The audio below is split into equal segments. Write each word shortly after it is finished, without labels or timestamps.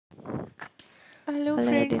Hello Hello,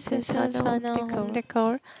 friends, this this is is Hana Home Decor.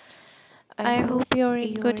 Decor. I I hope hope you're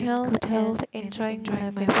in you're good in health good health and and enjoying my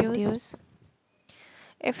enjoying my videos. videos.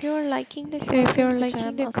 If you're liking the So if you're content which I liking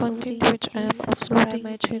am the content uploading, which I please am subscribe uploading,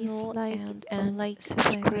 my please channel like and and my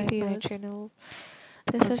subscribe my videos. channel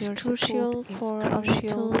This because is your support crucial is for a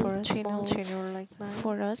crucial little for a small channel channel like mine.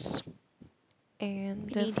 for us, We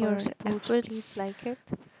and need for your our support, so please efforts, like it.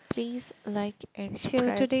 please like and So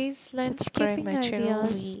today's subscribe landscaping my channel.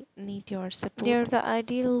 ideas, We need your they're support the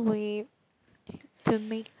ideal way to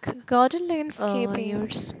make garden your landscaping.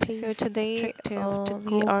 So space today attractive to we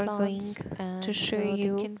grow are going plants, to and show they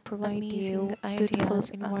you can provide amazing you beautiful ideas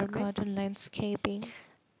on environment, garden landscaping.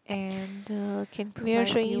 and can We are provide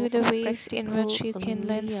showing you you the a ways in which practical you can layout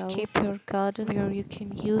landscape your where garden. you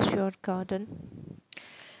can use your garden.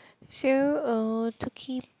 So to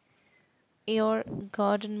keep your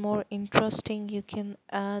garden more interesting, you can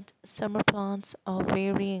add summer plants of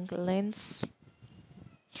varying lengths,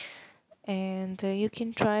 and you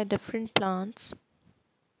can try different plants.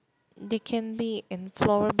 They can be in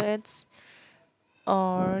flower beds,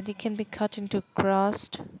 or they can be cut into grass,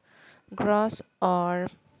 or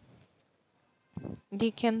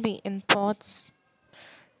they can be in pots,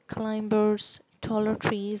 climbers, taller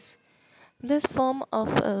trees. This form of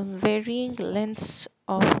varying lengths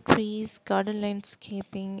of trees garden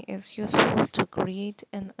landscaping is useful to create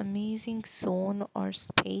an amazing zone or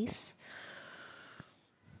space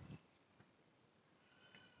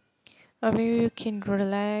where you can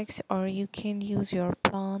relax, or you can use your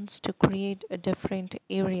plants to create different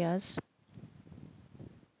areas.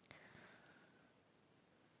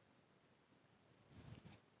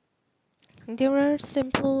 There are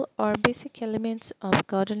simple or basic elements of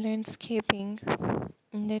garden landscaping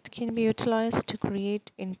that can be utilized to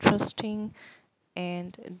create interesting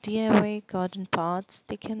and DIY garden paths.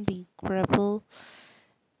 They can be gravel,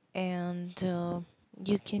 and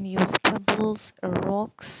you can use pebbles or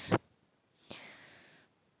rocks.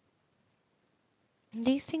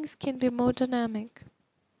 These things can be more dynamic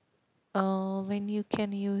when you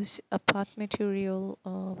can use a path material,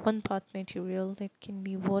 one path material that can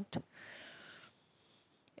be wood.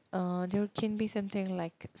 There can be something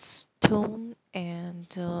like stone, and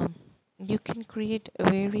you can create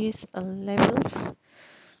various levels,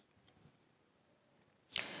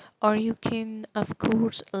 or you can of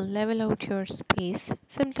course level out your space.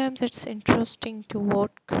 Sometimes it's interesting to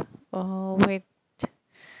work with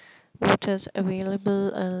what is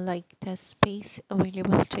available, like the space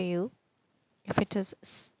available to you, if it is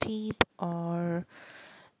steep or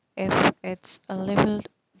if it's a leveled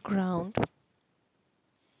ground.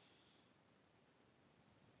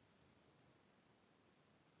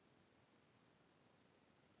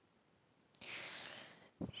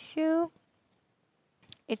 So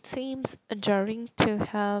it seems jarring to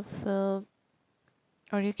have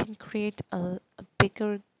or you can create a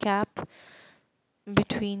bigger gap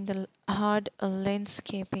between the hard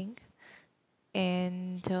landscaping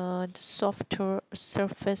and the softer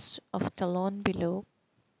surface of the lawn below.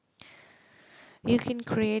 You can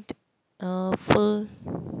create full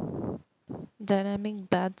dynamic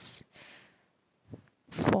beds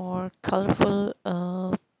for colorful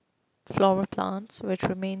flower plants which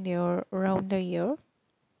remain there around the year,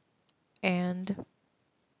 and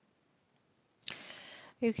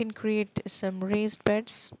you can create some raised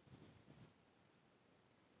beds.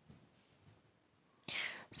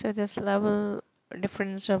 So this level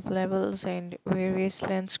difference of levels and various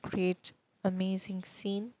lengths create amazing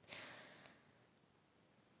scene.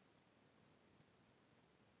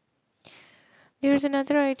 There's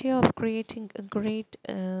another idea of creating a great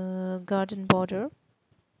garden border.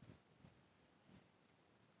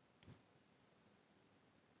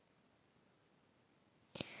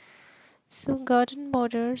 So garden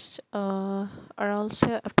borders are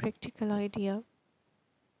also a practical idea.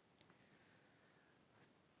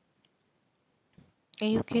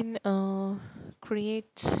 You can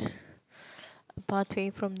create a pathway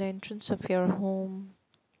from the entrance of your home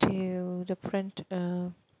to the front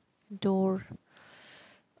door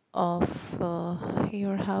of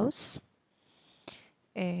your house,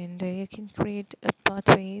 and you can create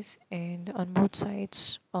pathways, and on both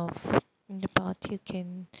sides of the path you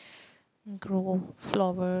can grow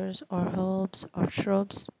flowers or herbs or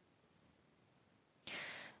shrubs,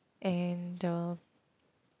 and yeah,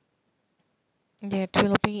 it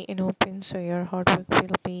will be in open, so your hard work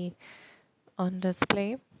will be on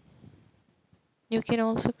display. You can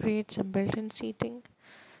also create some built-in seating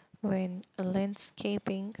when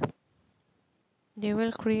landscaping. They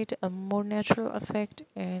will create a more natural effect,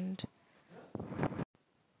 and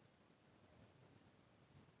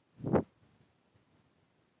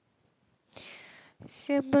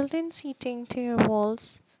So built-in seating to your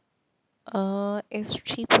walls is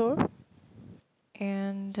cheaper,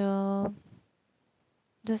 and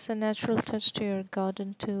there's a natural touch to your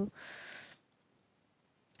garden too.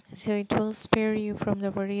 So it will spare you from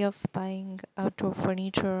the worry of buying outdoor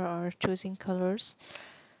furniture or choosing colors.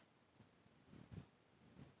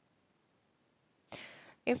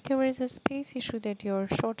 If there is a space issue that you're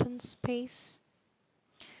short on space,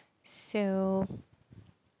 so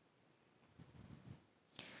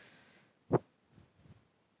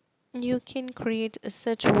you can create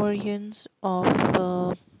such variants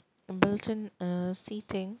of built-in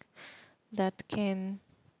seating that can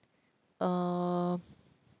uh,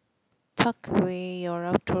 tuck away your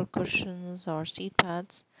outdoor cushions or seat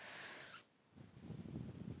pads.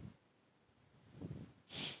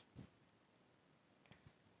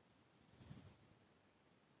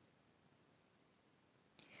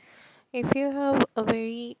 If you have a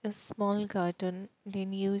very small garden,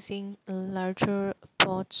 then using larger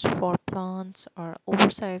pots for plants or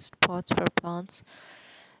oversized pots for plants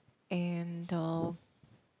and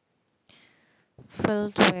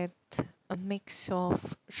filled with a mix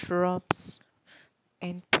of shrubs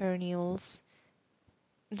and perennials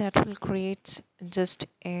that will create just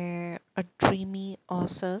a dreamy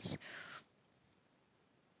oasis.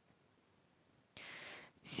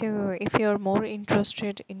 So, if you're more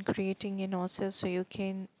interested in creating an oasis, so you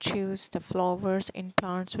can choose the flowers and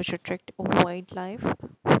plants which attract wildlife.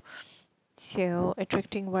 So,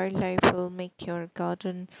 attracting wildlife will make your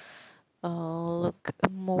garden look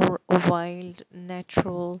more wild,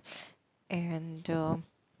 natural, and a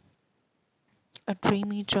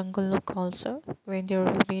dreamy jungle look also. When there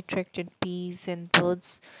will be attracted bees and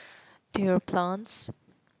birds to your plants.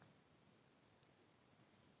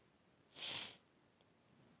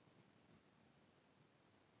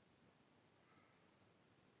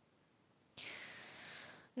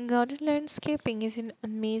 Garden landscaping is an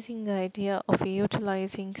amazing idea of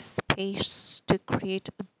utilizing space to create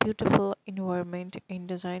a beautiful environment and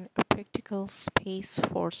design a practical space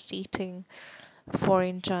for seating, for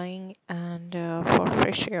enjoying, and for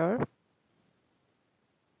fresh air.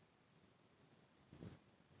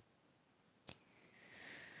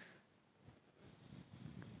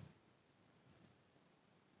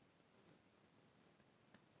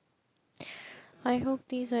 I hope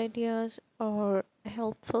these ideas are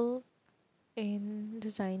helpful in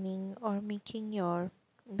designing or making your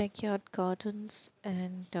backyard gardens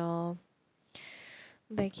and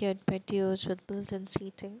backyard patios with built-in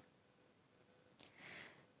seating.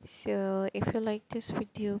 So, if you like this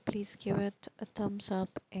video, please give it a thumbs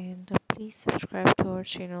up and please subscribe to our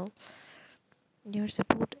channel. Your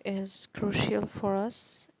support is crucial for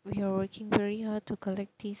us. We are working very hard to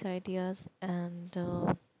collect these ideas and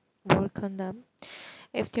work on them.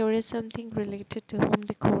 If there is something related to home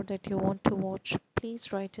decor that you want to watch,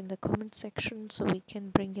 please write in the comment section so we can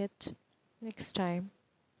bring it next time.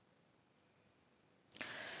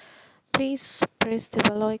 Please press the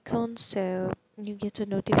bell icon so you get a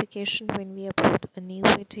notification when we upload a new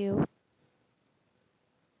video.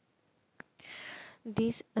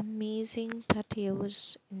 These amazing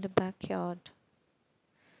patios in the backyard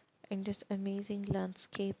and this amazing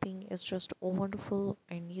landscaping is just wonderful,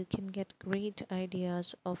 and you can get great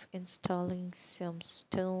ideas of installing some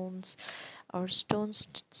stones or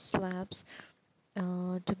slabs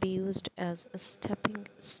to be used as stepping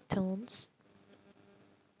stones.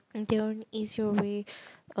 They are an easier way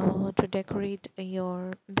to decorate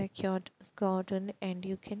your backyard garden, and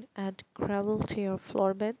you can add gravel to your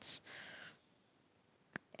floor beds,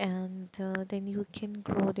 and then you can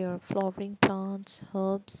grow their flowering plants,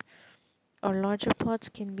 herbs, or larger pots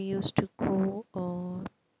can be used to grow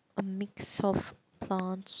a mix of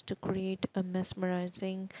plants to create a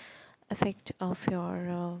mesmerizing effect of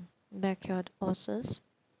your backyard oasis.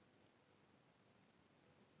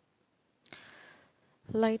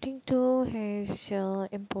 Lighting too has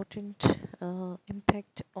important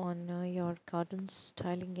impact on your garden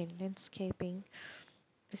styling and landscaping.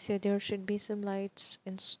 So there should be some lights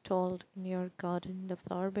installed in your garden, the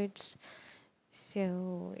flower beds,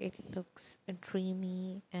 so it looks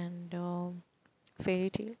dreamy and fairy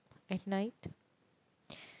tale at night.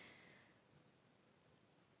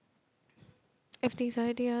 If these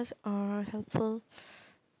ideas are helpful,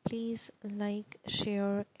 please like,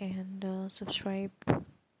 share, and subscribe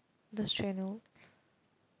this channel.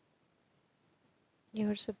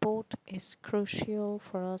 Your support is crucial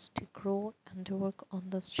for us to grow and to work on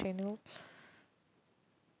this channel.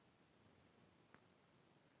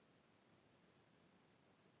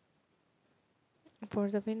 For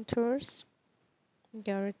the winters,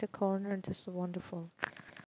 Garrett the corner, this is wonderful.